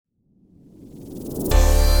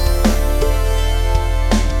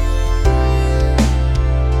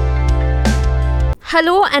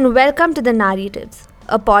Hello and welcome to The Narratives,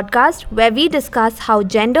 a podcast where we discuss how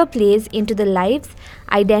gender plays into the lives,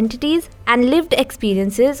 identities, and lived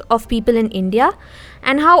experiences of people in India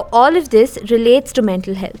and how all of this relates to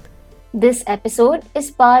mental health. This episode is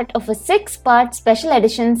part of a 6-part special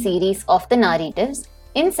edition series of The Narratives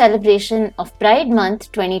in celebration of Pride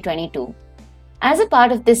Month 2022. As a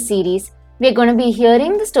part of this series, we are going to be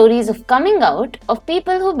hearing the stories of coming out of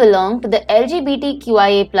people who belong to the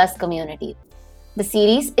LGBTQIA+ community. The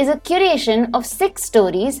series is a curation of 6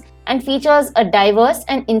 stories and features a diverse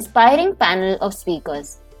and inspiring panel of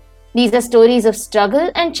speakers. These are stories of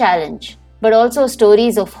struggle and challenge, but also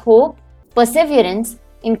stories of hope, perseverance,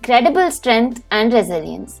 incredible strength, and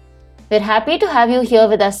resilience. We're happy to have you here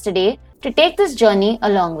with us today to take this journey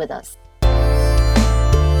along with us.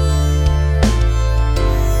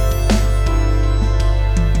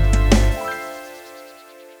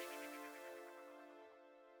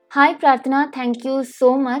 Hi Prarthana, thank you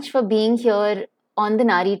so much for being here on the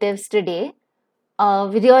Narratives today. We're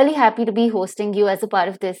really happy to be hosting you as a part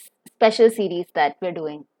of this special series that we're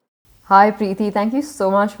doing. Hi Preeti, thank you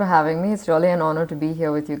so much for having me. It's really an honor to be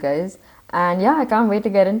here with you guys. And yeah, I can't wait to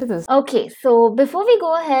get into this. Okay, so before we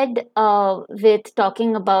go ahead with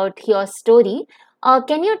talking about your story,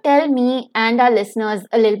 can you tell me and our listeners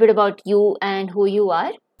a little bit about you and who you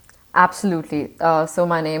are? Absolutely. So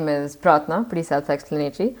my name is Pratna, pretty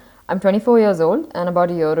self-explanatory. I'm 24 years old, and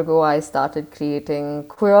about a year ago I started creating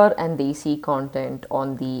queer and desi content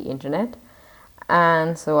on the internet.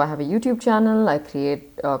 And so I have a YouTube channel, I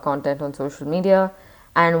create content on social media.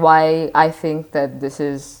 And why I think that this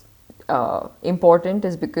is important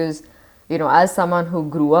is because, as someone who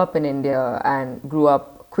grew up in India and grew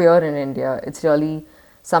up queer in India, it's really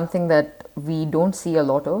something that we don't see a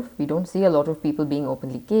lot of. We don't see a lot of people being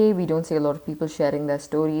openly gay. We don't see a lot of people sharing their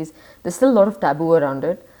stories. There's still a lot of taboo around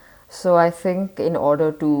it. So I think in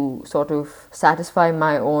order to sort of satisfy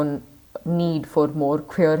my own need for more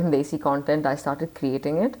queer and desi content, I started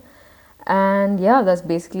creating it. And yeah, that's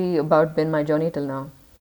basically about been my journey till now.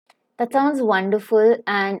 That sounds wonderful,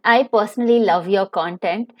 and I personally love your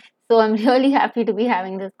content. So I'm really happy to be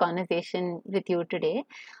having this conversation with you today.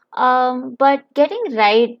 But getting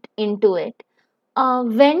right into it,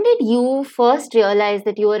 when did you first realize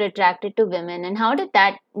that you were attracted to women, and how did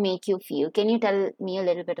that make you feel? Can you tell me a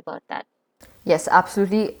little bit about that? Yes,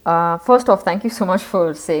 absolutely. First off, thank you so much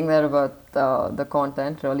for saying that about the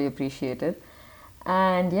content. Really appreciate it.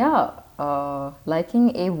 And yeah,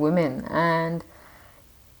 liking a woman. And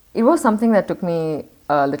it was something that took me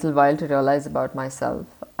a little while to realize about myself.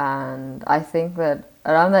 And I think that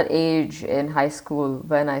around that age in high school,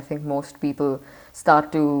 when I think most people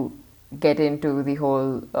start to get into the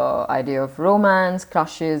whole idea of romance,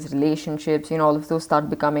 crushes, relationships, all of those start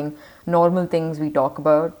becoming normal things we talk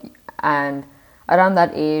about. And around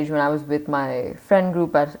that age, when I was with my friend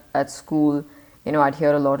group at school, I'd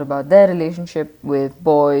hear a lot about their relationship with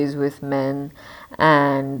boys, with men,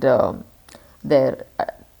 and their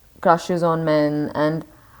crushes on men. And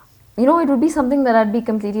it would be something that I'd be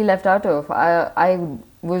completely left out of. I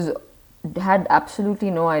had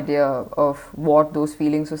absolutely no idea of what those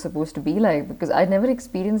feelings were supposed to be like, because I'd never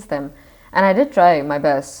experienced them. And I did try my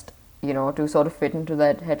best, to sort of fit into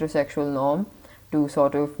that heterosexual norm, to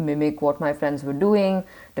sort of mimic what my friends were doing,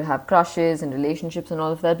 to have crushes and relationships and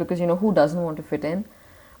all of that, because who doesn't want to fit in?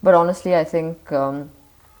 But honestly, I think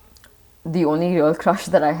the only real crush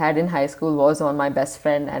that I had in high school was on my best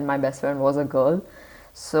friend, and my best friend was a girl.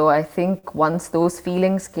 So I think once those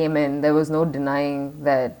feelings came in, there was no denying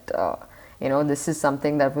that this is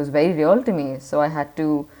something that was very real to me. So I had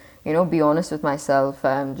to be honest with myself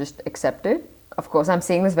and just accept it. Of course, I'm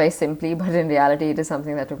saying this very simply, but in reality it is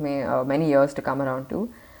something that took me many years to come around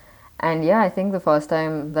to. And yeah, I think the first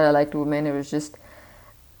time that I liked women, it was just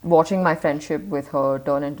watching my friendship with her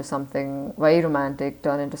turn into something very romantic,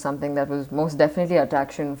 turn into something that was most definitely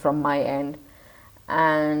attraction from my end.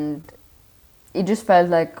 And it just felt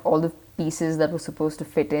like all the pieces that were supposed to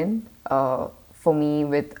fit in for me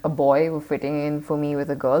with a boy were fitting in for me with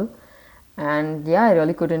a girl. And yeah, I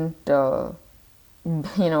really couldn't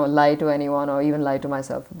lie to anyone or even lie to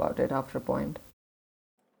myself about it after a point.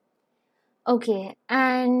 Okay,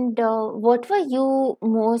 and what were you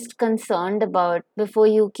most concerned about before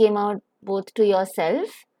you came out both to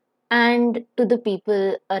yourself and to the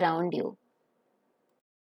people around you?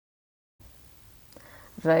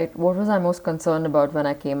 Right, what was I most concerned about when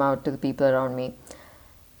I came out to the people around me?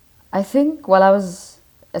 I think while I was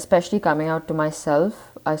especially coming out to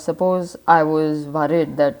myself, I suppose I was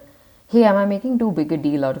worried that, hey, am I making too big a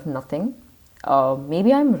deal out of nothing?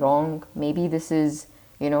 Maybe I'm wrong. Maybe this is,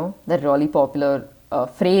 that really popular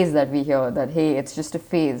phrase that we hear that, hey, it's just a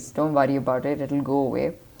phase, don't worry about it, it'll go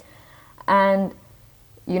away. And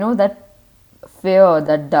that fear,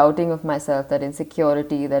 that doubting of myself, that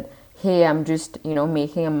insecurity, that hey, I'm just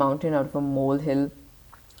making a mountain out of a molehill,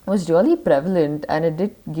 was really prevalent, and it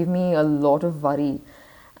did give me a lot of worry.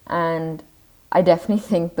 And I definitely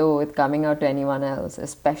think, though, with coming out to anyone else,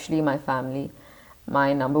 especially my family,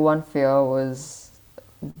 my number one fear was,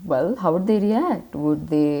 well, how would they react? Would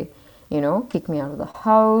they kick me out of the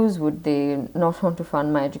house? Would they not want to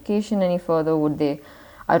fund my education any further? Would they,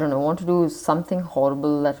 I don't know, want to do something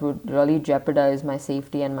horrible that would really jeopardize my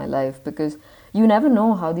safety and my life? Because you never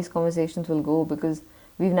know how these conversations will go, because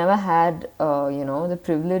we've never had, the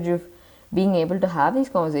privilege of being able to have these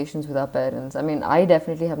conversations with our parents. I mean, I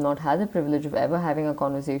definitely have not had the privilege of ever having a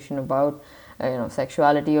conversation about,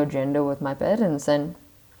 sexuality or gender with my parents. And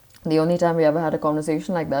the only time we ever had a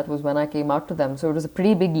conversation like that was when I came out to them. So it was a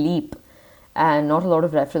pretty big leap, and not a lot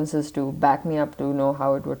of references to back me up to know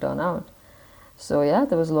how it would turn out. So yeah,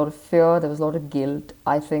 there was a lot of fear, there was a lot of guilt.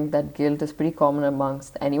 I think that guilt is pretty common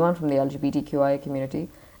amongst anyone from the LGBTQI community,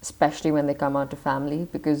 especially when they come out to family,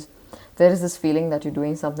 because there is this feeling that you're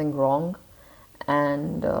doing something wrong,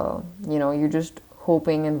 and you're just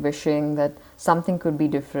hoping and wishing that something could be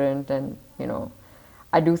different. And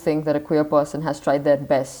I do think that a queer person has tried their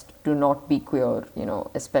best to not be queer,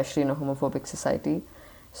 especially in a homophobic society.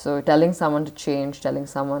 So telling someone to change, telling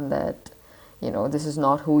someone that, this is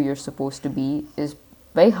not who you're supposed to be, is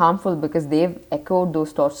very harmful, because they've echoed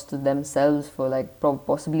those thoughts to themselves for like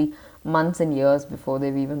possibly months and years before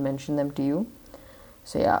they've even mentioned them to you.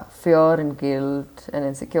 So yeah, fear and guilt and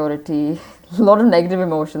insecurity, a lot of negative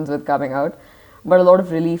emotions with coming out, but a lot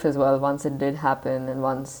of relief as well once it did happen, and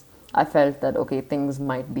once I felt that, okay, things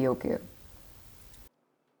might be okay.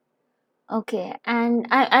 Okay, and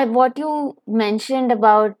what you mentioned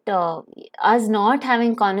about us not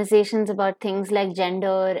having conversations about things like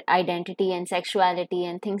gender identity and sexuality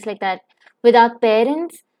and things like that with our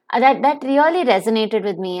parents, that really resonated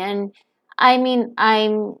with me. And I mean,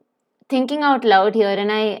 I'm thinking out loud here, and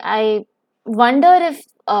I wonder if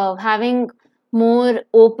having more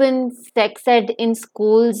open sex ed in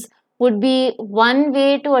schools would be one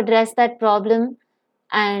way to address that problem.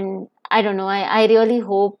 And I don't know, I really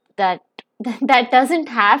hope that that doesn't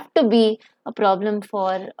have to be a problem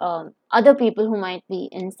for other people who might be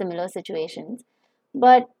in similar situations.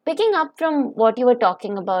 But picking up from what you were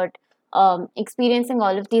talking about, experiencing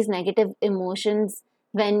all of these negative emotions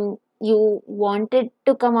when you wanted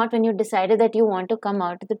to come out, when you decided that you want to come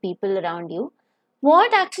out to the people around you,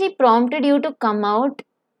 what actually prompted you to come out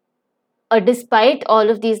despite all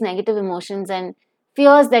of these negative emotions and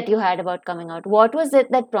fears that you had about coming out? What was it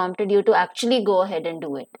that prompted you to actually go ahead and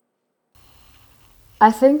do it?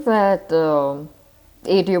 I think that, to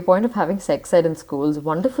your point of having sex ed in schools,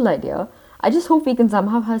 wonderful idea. I just hope we can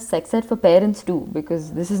somehow have sex ed for parents too,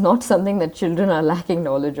 because this is not something that children are lacking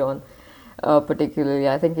knowledge on, particularly.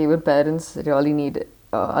 I think even parents really need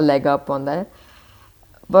a leg up on that.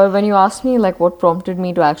 But when you ask me like what prompted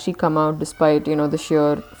me to actually come out despite the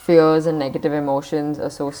sheer fears and negative emotions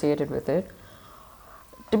associated with it,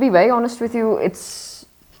 to be very honest with you, it's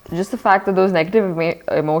just the fact that those negative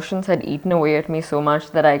emotions had eaten away at me so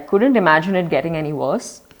much that I couldn't imagine it getting any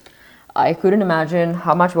worse. I couldn't imagine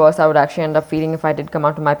how much worse I would actually end up feeling if I did come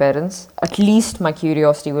out to my parents. At least my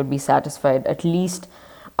curiosity would be satisfied. At least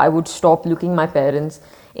I would stop looking my parents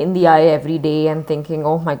in the eye every day and thinking,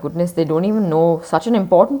 oh my goodness, they don't even know such an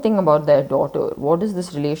important thing about their daughter. What is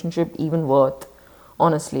this relationship even worth,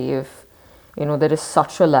 honestly, if there is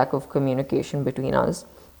such a lack of communication between us?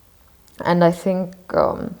 And I think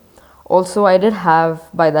also I did have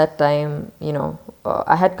by that time,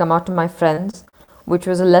 I had come out to my friends, which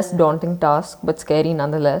was a less daunting task but scary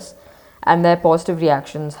nonetheless. And their positive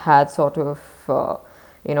reactions had sort of,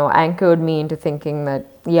 anchored me into thinking that,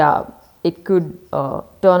 yeah, it could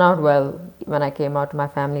turn out well when I came out to my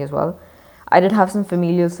family as well. I did have some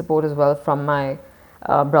familial support as well from my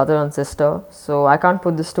brother and sister. So I can't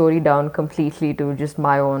put the story down completely to just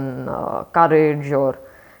my own courage or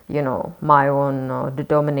my own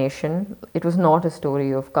determination. It was not a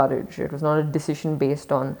story of courage. It was not a decision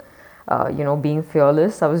based on being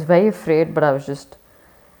fearless. I was very afraid, but I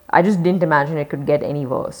just didn't imagine it could get any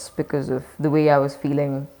worse because of the way I was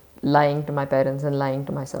feeling, lying to my parents and lying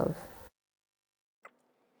to myself.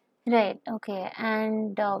 Right, okay.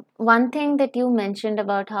 And one thing that you mentioned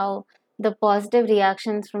about how the positive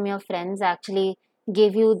reactions from your friends actually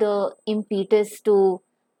gave you the impetus to,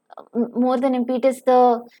 more than impetus,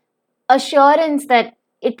 the assurance that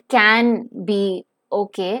it can be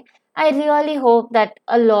okay. I really hope that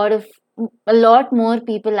a lot more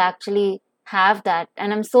people actually have that,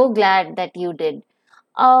 and I'm so glad that you did.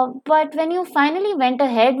 But when you finally went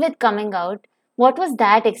ahead with coming out, what was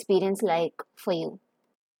that experience like for you?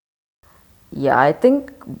 Yeah, I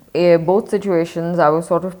think both situations I was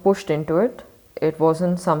sort of pushed into it. It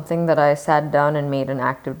wasn't something that I sat down and made an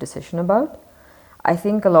active decision about. I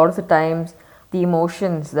think a lot of the times the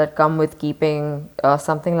emotions that come with keeping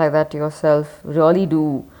something like that to yourself really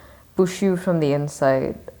do push you from the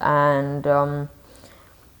inside. And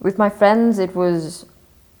with my friends, it was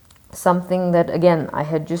something that, again, I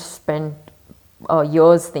had just spent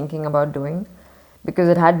years thinking about doing, because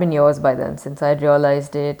it had been years by then since I'd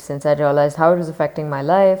realized it, since I'd realized how it was affecting my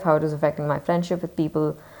life, how it was affecting my friendship with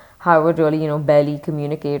people, how I would really, barely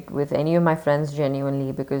communicate with any of my friends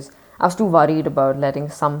genuinely, because I was too worried about letting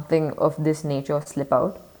something of this nature slip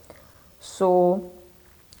out. So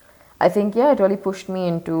I think, yeah, it really pushed me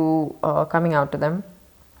into coming out to them.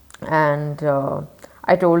 And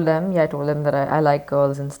I told them that I like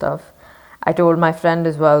girls and stuff. I told my friend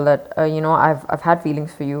as well that, I've had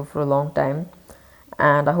feelings for you for a long time.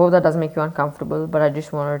 And I hope that doesn't make you uncomfortable, but I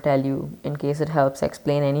just want to tell you, in case it helps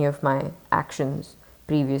explain any of my actions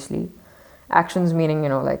previously. Actions meaning,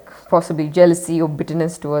 like possibly jealousy or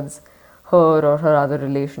bitterness towards her or her other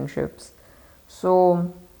relationships.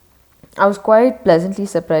 So I was quite pleasantly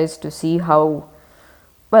surprised to see how,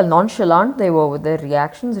 well, nonchalant they were with their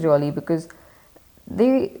reactions, really, because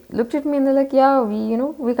they looked at me and they're like, yeah,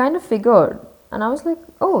 we kind of figured. And I was like,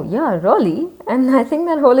 oh, yeah, really? And I think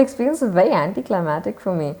that whole experience was very anticlimactic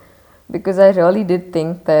for me, because I really did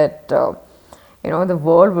think that, the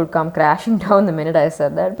world would come crashing down the minute I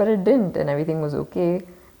said that, but it didn't, and everything was okay.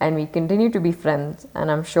 And we continued to be friends. And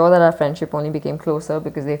I'm sure that our friendship only became closer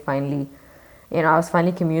because they finally, I was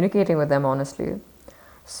finally communicating with them honestly.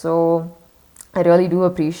 So I really do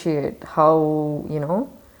appreciate how,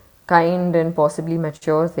 kind and possibly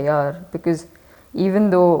mature they are, because even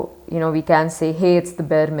though, we can say, hey, it's the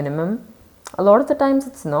bare minimum, a lot of the times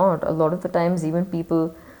it's not. A lot of the times, even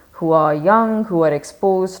people who are young, who are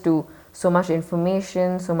exposed to so much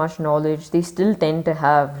information, so much knowledge, they still tend to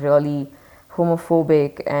have really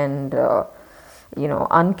homophobic and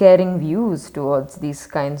uncaring views towards these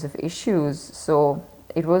kinds of issues. So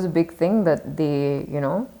it was a big thing that they,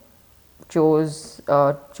 chose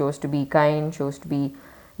to be kind, chose to be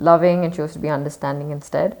loving, and chose to be understanding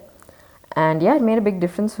instead. And yeah, it made a big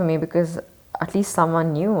difference for me, because at least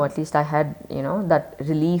someone knew. At least I had, that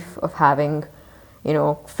relief of having,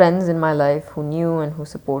 friends in my life who knew and who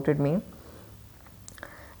supported me.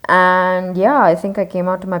 And yeah, I think I came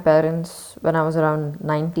out to my parents when I was around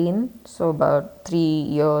 19, so about 3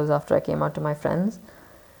 years after I came out to my friends.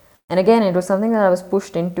 And again, it was something that I was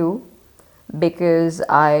pushed into, because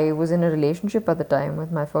I was in a relationship at the time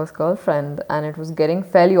with my first girlfriend, and it was getting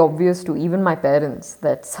fairly obvious to even my parents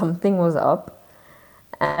that something was up.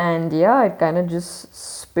 And yeah, it kind of just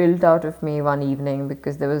spilled out of me one evening,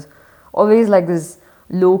 because there was always like this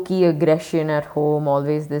low-key aggression at home,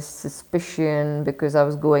 always this suspicion, because I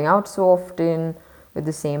was going out so often with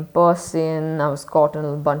the same person. I was caught in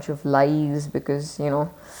a bunch of lies, because,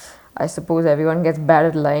 I suppose everyone gets bad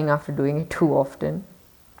at lying after doing it too often.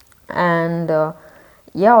 And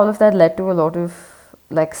yeah, all of that led to a lot of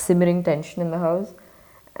like simmering tension in the house.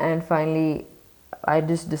 And finally, I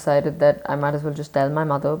just decided that I might as well just tell my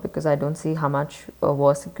mother, because I don't see how much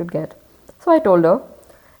worse it could get. So I told her,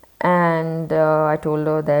 and I told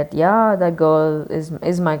her that, yeah, that girl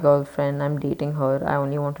is my girlfriend. I'm dating her. I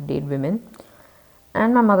only want to date women.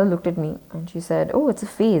 And my mother looked at me and she said, oh, it's a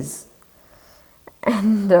phase.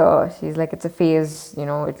 And she's like, it's a phase,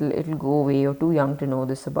 it'll go away. You're too young to know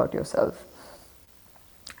this about yourself.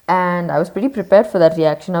 And I was pretty prepared for that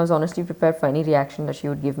reaction. I was honestly prepared for any reaction that she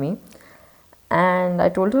would give me. And I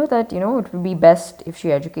told her that, it would be best if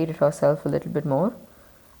she educated herself a little bit more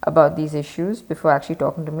about these issues before actually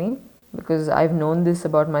talking to me, because I've known this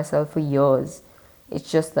about myself for years.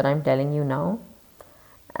 It's just that I'm telling you now.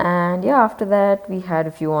 And yeah, after that, we had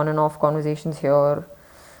a few on and off conversations here.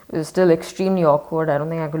 It was still extremely awkward. I don't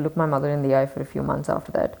think I could look my mother in the eye for a few months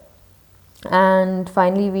after that. And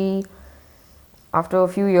finally, after a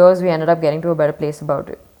few years, we ended up getting to a better place about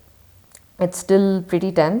it. It's still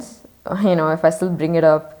pretty tense. If I still bring it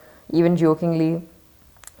up, even jokingly,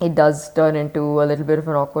 it does turn into a little bit of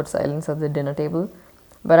an awkward silence at the dinner table.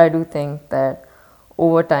 But I do think that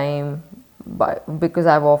over time, because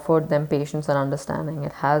I've offered them patience and understanding,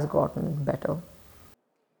 it has gotten better.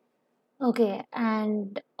 Okay,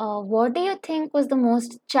 and what do you think was the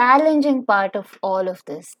most challenging part of all of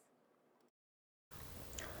this?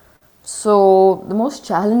 So, the most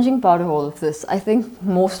challenging part of all of this, I think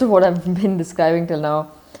most of what I've been describing till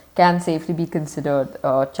now can safely be considered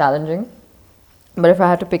challenging. But if I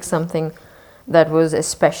had to pick something that was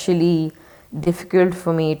especially difficult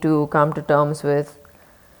for me to come to terms with,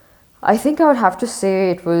 I think I would have to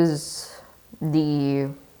say it was the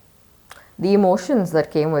the emotions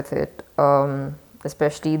that came with it,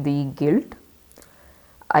 especially the guilt.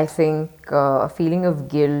 I think a feeling of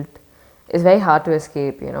guilt is very hard to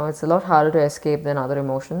escape. It's a lot harder to escape than other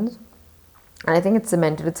emotions, and I think it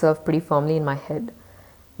cemented itself pretty firmly in my head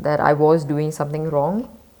that I was doing something wrong.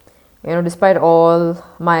 Despite all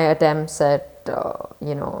my attempts at,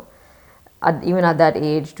 even at that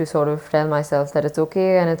age, to sort of tell myself that it's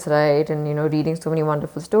okay and it's right, and reading so many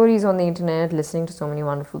wonderful stories on the internet, listening to so many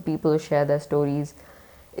wonderful people share their stories,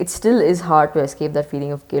 it still is hard to escape that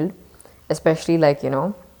feeling of guilt, especially like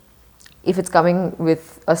if it's coming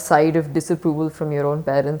with a side of disapproval from your own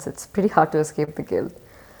parents. It's pretty hard to escape the guilt.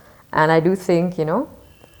 And I do think,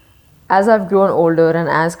 as I've grown older, and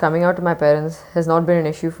as coming out to my parents has not been an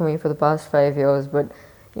issue for me for the past 5 years, but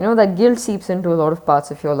that guilt seeps into a lot of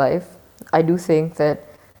parts of your life. I do think that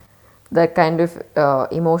that kind of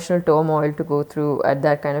emotional turmoil to go through at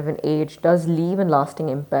that kind of an age does leave a lasting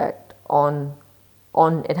impact on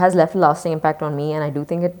it has left a lasting impact on me, and I do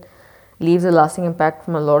think it leaves a lasting impact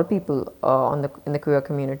from a lot of people in the queer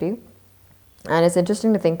community. And it's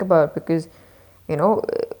interesting to think about because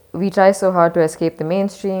we try so hard to escape the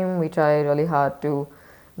mainstream, we try really hard to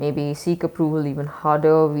maybe seek approval even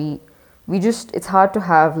harder. We just, it's hard to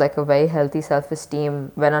have like a very healthy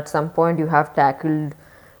self-esteem when at some point you have tackled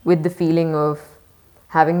with the feeling of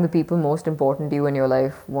having the people most important to you in your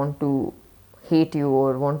life want to hate you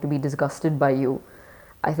or want to be disgusted by you.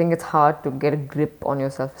 I think it's hard to get a grip on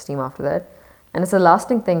your self-esteem after that. And it's a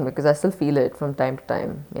lasting thing because I still feel it from time to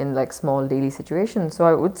time in like small daily situations. So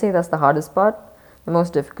I would say that's the hardest part, the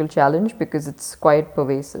most difficult challenge, because it's quite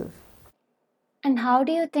pervasive. And how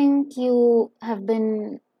do you think you have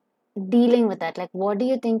been dealing with that? Like, what do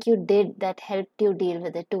you think you did that helped you deal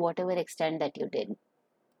with it to whatever extent that you did?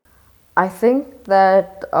 I think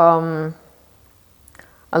that a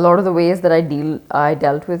lot of the ways that I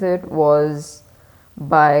dealt with it was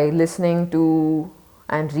by listening to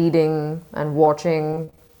and reading and watching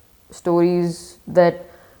stories that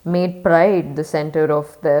made pride the center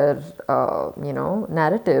of their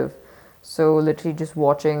narrative. So literally just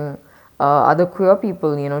watching other queer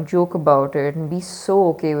people joke about it and be so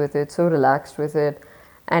okay with it, so relaxed with it,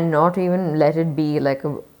 and not even let it be like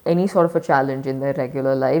any sort of a challenge in their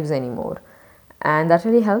regular lives anymore. And that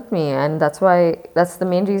really helped me, and that's the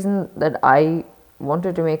main reason that I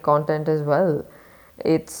wanted to make content as well.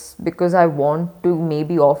 It's because I want to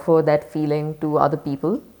maybe offer that feeling to other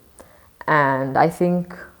people. And I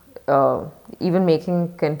think even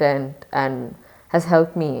making content and has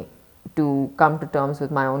helped me to come to terms with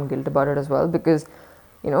my own guilt about it as well, because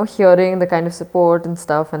hearing the kind of support and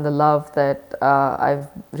stuff and the love that I've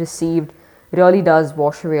received really does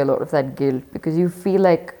wash away a lot of that guilt, because you feel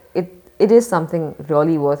like it is something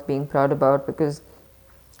really worth being proud about, because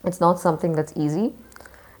it's not something that's easy,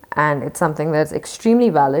 and it's something that's extremely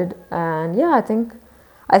valid. And yeah, I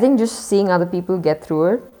think just seeing other people get through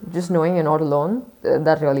it, just knowing you're not alone,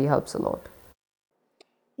 that really helps a lot.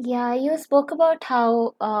 Yeah, you spoke about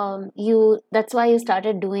how you that's why you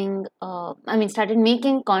started doing started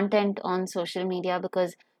making content on social media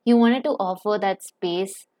because you wanted to offer that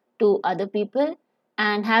space to other people.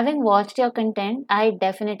 And having watched your content, I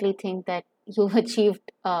definitely think that you've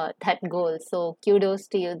achieved that goal. So kudos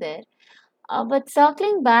to you there. But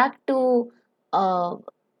circling back to uh,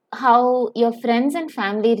 how your friends and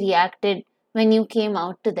family reacted when you came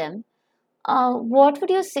out to them, what would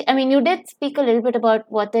you say? I mean, you did speak a little bit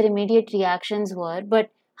about what their immediate reactions were, but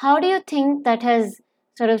how do you think that has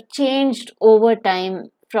sort of changed over time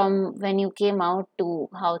from when you came out to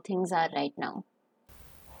how things are right now?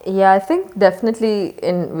 Yeah, I think definitely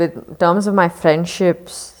in with terms of my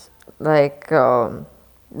friendships, like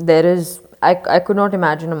there is, I could not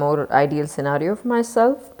imagine a more ideal scenario for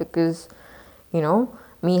myself, because you know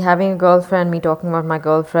me having a girlfriend, me talking about my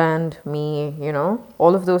girlfriend, me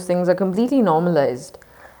all of those things are completely normalized.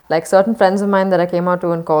 Like certain friends of mine that I came out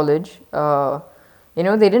to in college,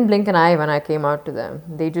 they didn't blink an eye when I came out to them.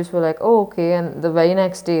 They just were like, oh, okay. And the very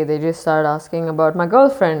next day, they just started asking about my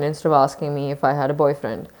girlfriend instead of asking me if I had a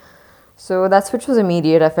boyfriend. So that switch was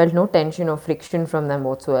immediate. I felt no tension or friction from them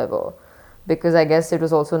whatsoever, because I guess it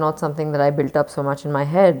was also not something that I built up so much in my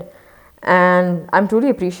head. And I'm truly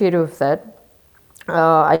appreciative of that.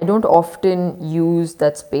 I don't often use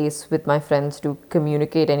that space with my friends to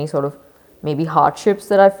communicate any sort of maybe hardships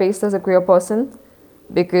that I've faced as a queer person,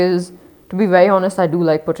 because to be very honest, I do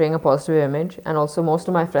like portraying a positive image, and also most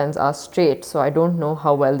of my friends are straight, so I don't know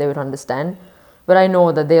how well they would understand. but I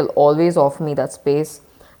know that they'll always offer me that space.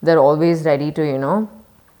 They're always ready to,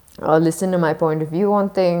 listen to my point of view on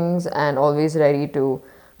things, and always ready to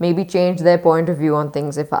maybe change their point of view on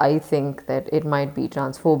things if I think that it might be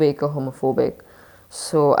transphobic or homophobic.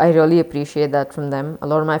 So I really appreciate that from them. A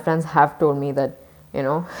lot of my friends have told me that,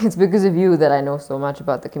 it's because of you that I know so much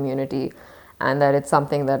about the community, and that it's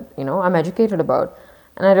something that, I'm educated about.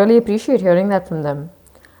 And I really appreciate hearing that from them.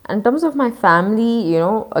 And in terms of my family,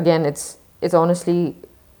 again, it's honestly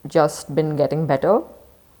just been getting better.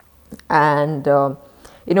 And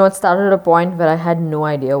it started at a point where I had no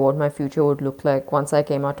idea what my future would look like once I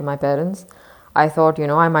came out to my parents. I thought,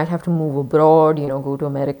 I might have to move abroad, go to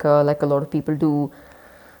America like a lot of people do,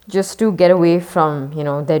 just to get away from,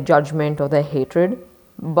 their judgment or their hatred.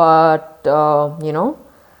 But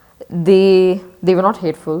they were not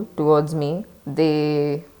hateful towards me.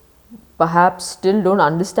 They perhaps still don't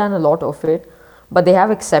understand a lot of it, but they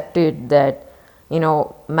have accepted that,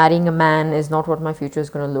 marrying a man is not what my future is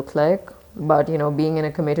going to look like. But, being in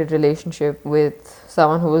a committed relationship with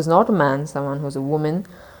someone who is not a man, someone who's a woman,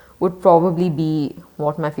 would probably be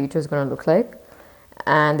what my future is going to look like.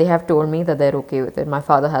 And they have told me that they're okay with it. My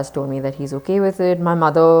father has told me that he's okay with it. My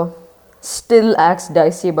mother still acts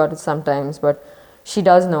dicey about it sometimes, but she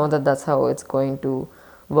does know that that's how it's going to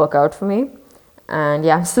work out for me. And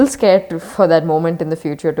yeah, I'm still scared for that moment in the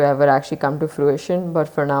future to ever actually come to fruition. But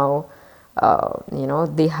for now,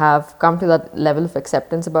 they have come to that level of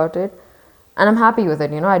acceptance about it. And I'm happy with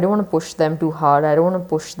it. I don't want to push them too hard. I don't want to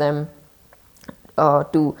push them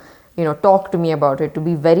to, talk to me about it, to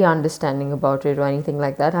be very understanding about it or anything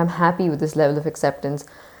like that. I'm happy with this level of acceptance.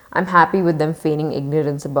 I'm happy with them feigning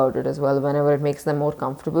ignorance about it as well whenever it makes them more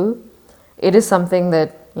comfortable. It is something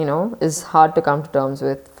that, is hard to come to terms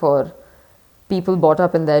with for people brought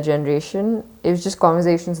up in their generation. It was just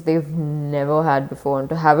conversations they've never had before, and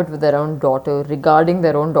to have it with their own daughter regarding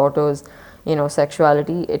their own daughter's,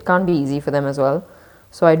 sexuality, it can't be easy for them as well.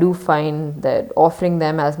 So I do find that offering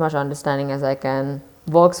them as much understanding as I can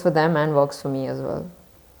works for them and works for me as well.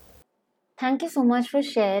 Thank you so much for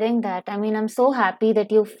sharing that. I mean, I'm so happy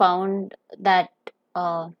that you found that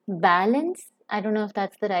balance. I don't know if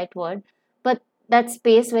that's the right word, but that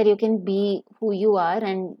space where you can be who you are,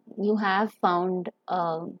 and you have found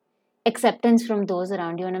acceptance from those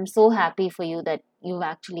around you. And I'm so happy for you that you've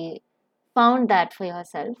actually found that for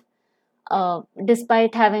yourself,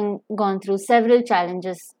 despite having gone through several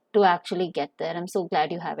challenges to actually get there. I'm so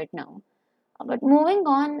glad you have it now. But moving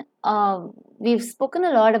on, we've spoken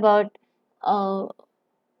a lot about uh,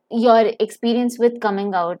 your experience with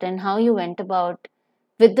coming out and how you went about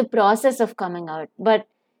with the process of coming out. But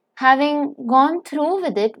having gone through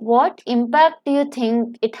with it, what impact do you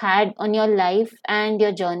think it had on your life and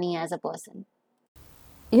your journey as a person?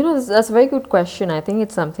 That's a very good question. I think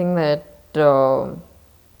it's something that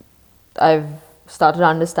I've started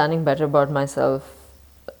understanding better about myself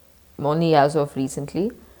only as of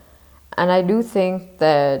recently. And I do think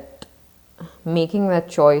that making that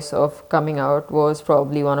choice of coming out was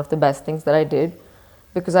probably one of the best things that I did,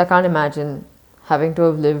 because I can't imagine having to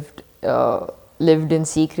have lived in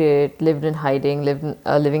secret, lived in hiding,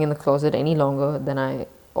 living in the closet any longer than I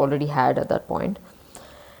already had at that point.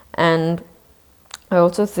 And I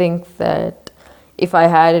also think that if I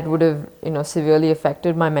had, it would have, severely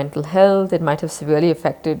affected my mental health. It might have severely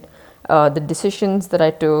affected the decisions that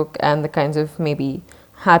I took and the kinds of maybe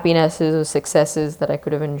happinesses or successes that I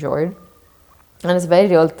could have enjoyed. And it's a very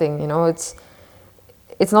real thing,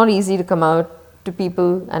 it's not easy to come out to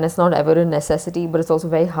people, and it's not ever a necessity, but it's also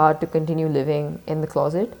very hard to continue living in the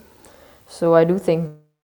closet. So I do think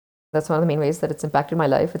that's one of the main ways that it's impacted my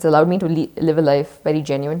life. It's allowed me to live a life very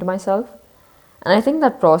genuine to myself. And I think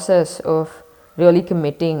that process of really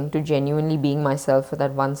committing to genuinely being myself for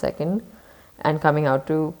that 1 second and coming out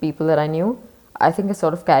to people that I knew, I think it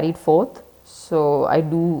sort of carried forth. So I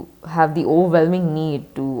do have the overwhelming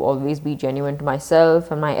need to always be genuine to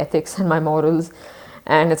myself and my ethics and my morals.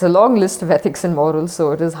 And it's a long list of ethics and morals,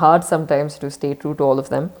 so it is hard sometimes to stay true to all of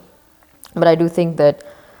them. But I do think that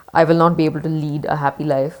I will not be able to lead a happy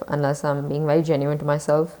life unless I'm being very genuine to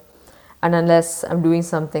myself, and unless I'm doing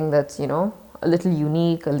something that's, a little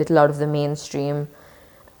unique, a little out of the mainstream,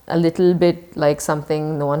 a little bit like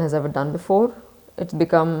something no one has ever done before. It's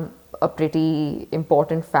become a pretty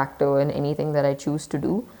important factor in anything that I choose to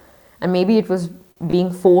do. And maybe it was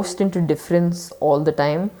being forced into difference all the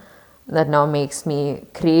time that now makes me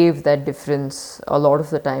crave that difference a lot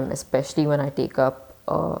of the time, especially when I take up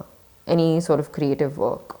any sort of creative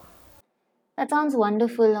work. That sounds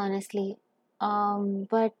wonderful, honestly.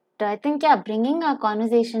 But I think, yeah, bringing our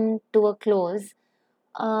conversation to a close,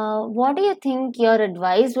 what do you think your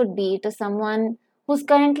advice would be to someone who's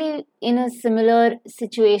currently in a similar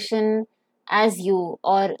situation as you,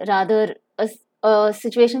 or rather, a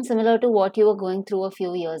situation similar to what you were going through a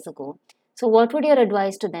few years ago? So, what would your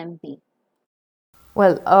advice to them be?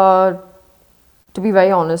 Well, to be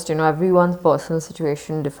very honest, everyone's personal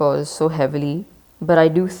situation differs so heavily, but I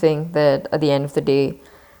do think that at the end of the day,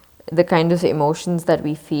 the kind of emotions that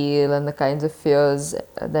we feel and the kinds of fears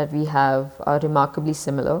that we have are remarkably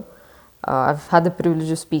similar. I've had the privilege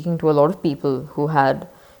of speaking to a lot of people who had,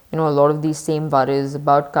 a lot of these same worries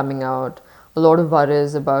about coming out, a lot of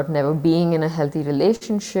worries about never being in a healthy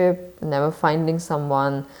relationship, never finding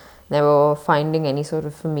someone, never finding any sort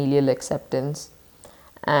of familial acceptance.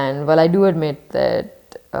 And while I do admit that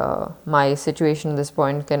my situation at this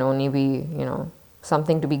point can only be,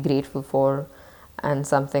 something to be grateful for and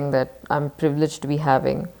something that I'm privileged to be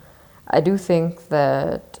having, I do think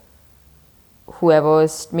that whoever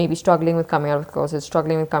is maybe struggling with coming out of the closet,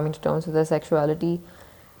 struggling with coming to terms with their sexuality,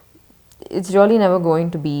 it's really never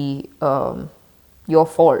going to be your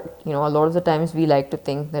fault. A lot of the times we like to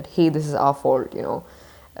think that, hey, this is our fault. You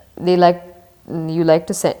like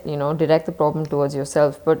to set, direct the problem towards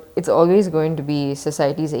yourself, but it's always going to be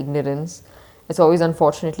society's ignorance. It's always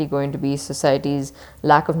unfortunately going to be society's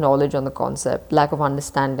lack of knowledge on the concept, lack of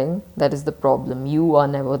understanding that is the problem. You are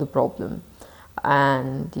never the problem.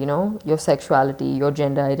 And your sexuality, your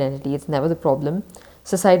gender identity, it's never the problem.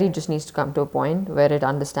 Society just needs to come to a point where it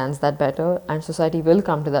understands that better, and society will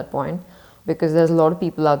come to that point, because there's a lot of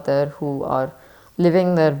people out there who are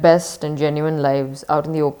living their best and genuine lives out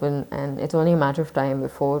in the open, and it's only a matter of time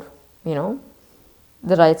before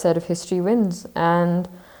the right side of history wins. And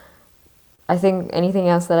I think anything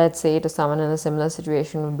else that I'd say to someone in a similar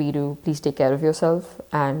situation would be to please take care of yourself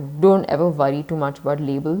and don't ever worry too much about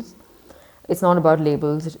labels. It's not about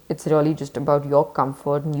labels, it's really just about your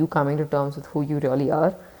comfort and you coming to terms with who you really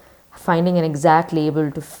are. Finding an exact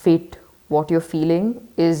label to fit what you're feeling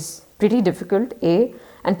is pretty difficult,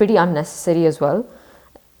 and pretty unnecessary as well,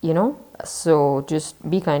 So just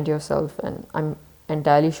be kind to yourself, and I'm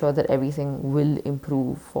entirely sure that everything will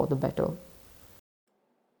improve for the better.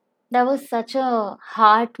 That was such a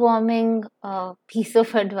heartwarming piece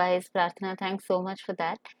of advice, Prarthana. Thanks so much for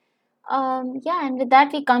that. Yeah, and with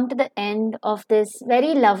that, we come to the end of this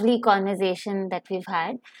very lovely conversation that we've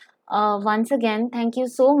had. Once again, thank you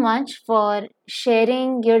so much for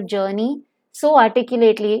sharing your journey so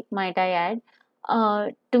articulately, might I add,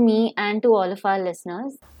 to me and to all of our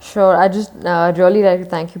listeners. Sure, I just really like to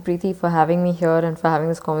thank you, Preeti, for having me here and for having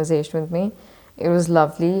this conversation with me. It was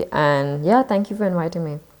lovely, and yeah, thank you for inviting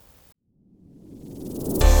me.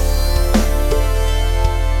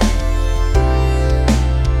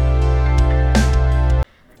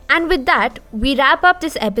 And with that, we wrap up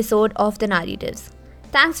this episode of The Narratives.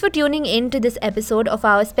 Thanks for tuning in to this episode of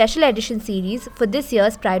our special edition series for this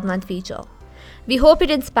year's Pride Month feature. We hope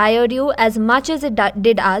it inspired you as much as it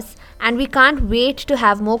did us, and we can't wait to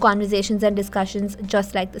have more conversations and discussions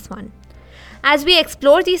just like this one. As we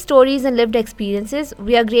explore these stories and lived experiences,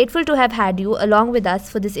 we are grateful to have had you along with us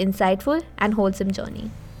for this insightful and wholesome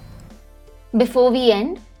journey. Before we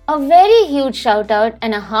end, a very huge shout out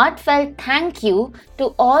and a heartfelt thank you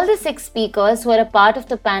to all the 6 speakers who are a part of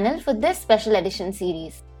the panel for this special edition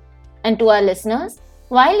series. And to our listeners,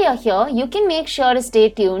 while you're here, you can make sure to stay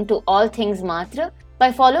tuned to All Things Matra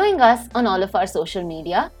by following us on all of our social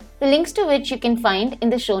media, the links to which you can find in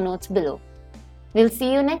the show notes below. We'll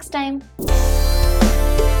see you next time.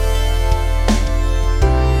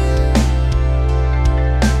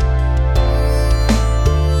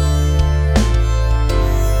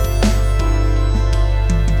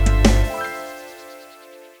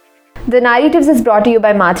 The Narratives is brought to you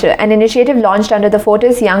by Matra, an initiative launched under the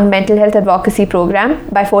Fortis Young Mental Health Advocacy Program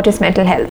by Fortis Mental Health.